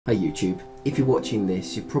Hi YouTube, if you're watching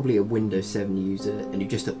this, you're probably a Windows 7 user and you've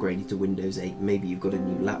just upgraded to Windows 8. Maybe you've got a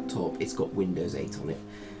new laptop, it's got Windows 8 on it.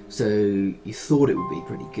 So you thought it would be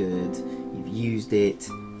pretty good, you've used it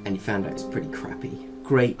and you found out it's pretty crappy.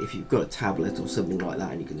 Great if you've got a tablet or something like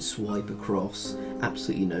that and you can swipe across,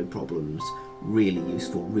 absolutely no problems. Really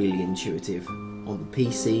useful, really intuitive. On the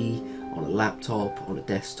PC, on a laptop, on a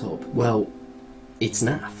desktop, well, it's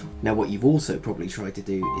naff. Now what you've also probably tried to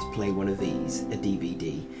do is play one of these, a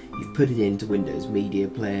DVD. You've put it into Windows Media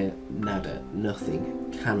Player, nada,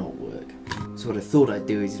 nothing, cannot work. So what I thought I'd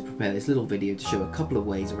do is prepare this little video to show a couple of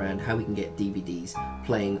ways around how we can get DVDs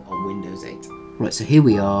playing on Windows 8. Right, so here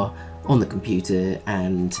we are on the computer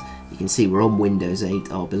and you can see we're on Windows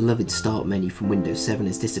 8. Our beloved start menu from Windows 7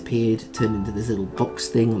 has disappeared, turned into this little box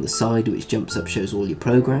thing on the side which jumps up, shows all your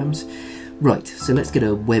programs. Right, so let's get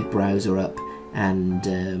a web browser up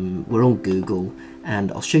and we're on Google, and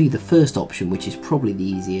I'll show you the first option, which is probably the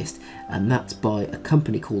easiest, and that's by a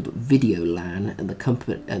company called Videolan, and the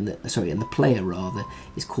player rather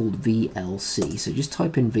is called VLC. So just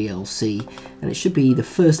type in VLC and it should be the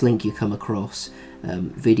first link you come across,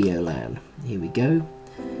 Videolan. Here we go.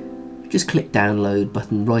 Just click download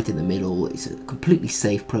button right in the middle. It's a completely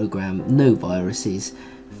safe program, no viruses,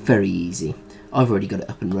 very easy. I've already got it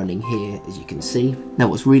up and running here, as you can see. Now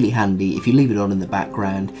what's really handy, if you leave it on in the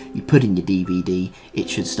background, you put in your DVD, it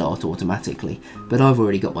should start automatically. But I've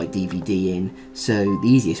already got my DVD in, so the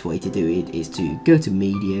easiest way to do it is to go to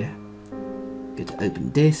Media, go to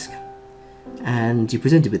Open Disc, and you're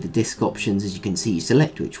presented with the disc options. As you can see, you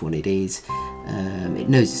select which one it is. It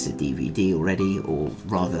knows it's a DVD already, or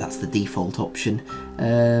rather that's the default option.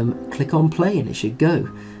 Click on play and it should go.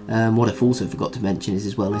 What I've also forgot to mention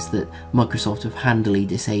is that Microsoft have handily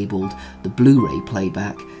disabled the Blu-ray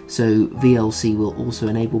playback, so VLC will also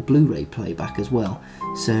enable Blu-ray playback as well.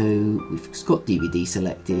 So we've got DVD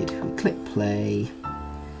selected, we click play,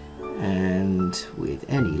 and with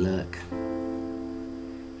any luck,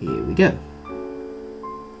 here we go.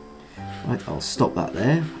 Right, I'll stop that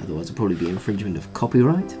there, otherwise it'll probably be infringement of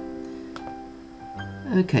copyright.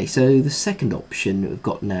 Okay, so the second option we've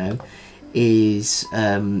got now is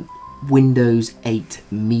Windows 8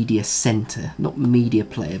 Media Center, not Media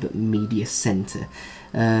Player but Media Center.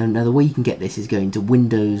 Now the way you can get this is going to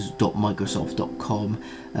windows.microsoft.com,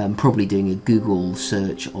 probably doing a Google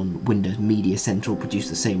search on Windows Media Center will produce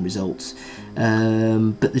the same results,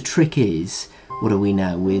 but the trick is, what are we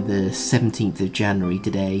now? We're the 17th of January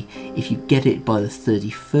today. If you get it by the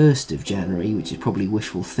 31st of January, which is probably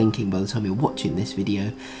wishful thinking by the time you're watching this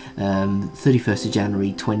video, 31st of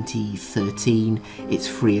January 2013, it's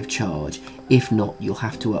free of charge. If not, you'll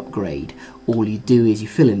have to upgrade. All you do is you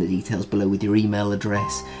fill in the details below with your email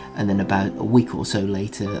address, and then about a week or so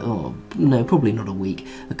later, oh no, probably not a week,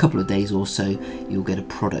 a couple of days or so, you'll get a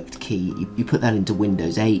product key. You put that into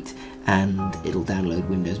Windows 8 and it'll download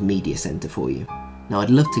Windows Media Center for you. Now I'd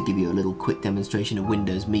love to give you a little quick demonstration of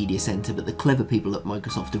Windows Media Center, but the clever people at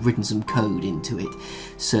Microsoft have written some code into it.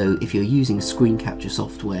 So if you're using screen capture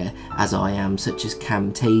software, as I am, such as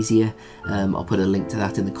Camtasia, I'll put a link to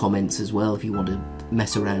that in the comments as well if you want to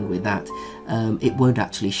mess around with that, it won't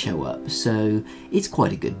actually show up. So it's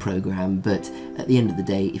quite a good program, but at the end of the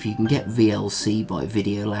day, if you can get VLC by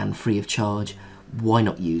Videolan free of charge, why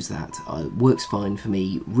not use that? It works fine for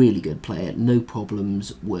me, really good player, no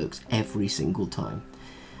problems, works every single time.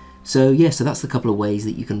 So yeah, so that's the couple of ways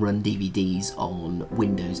that you can run DVDs on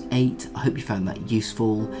Windows 8. I hope you found that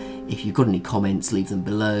useful. If you've got any comments, leave them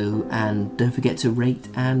below, and don't forget to rate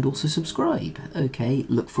and also subscribe. Okay,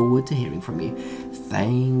 look forward to hearing from you.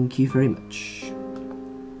 Thank you very much.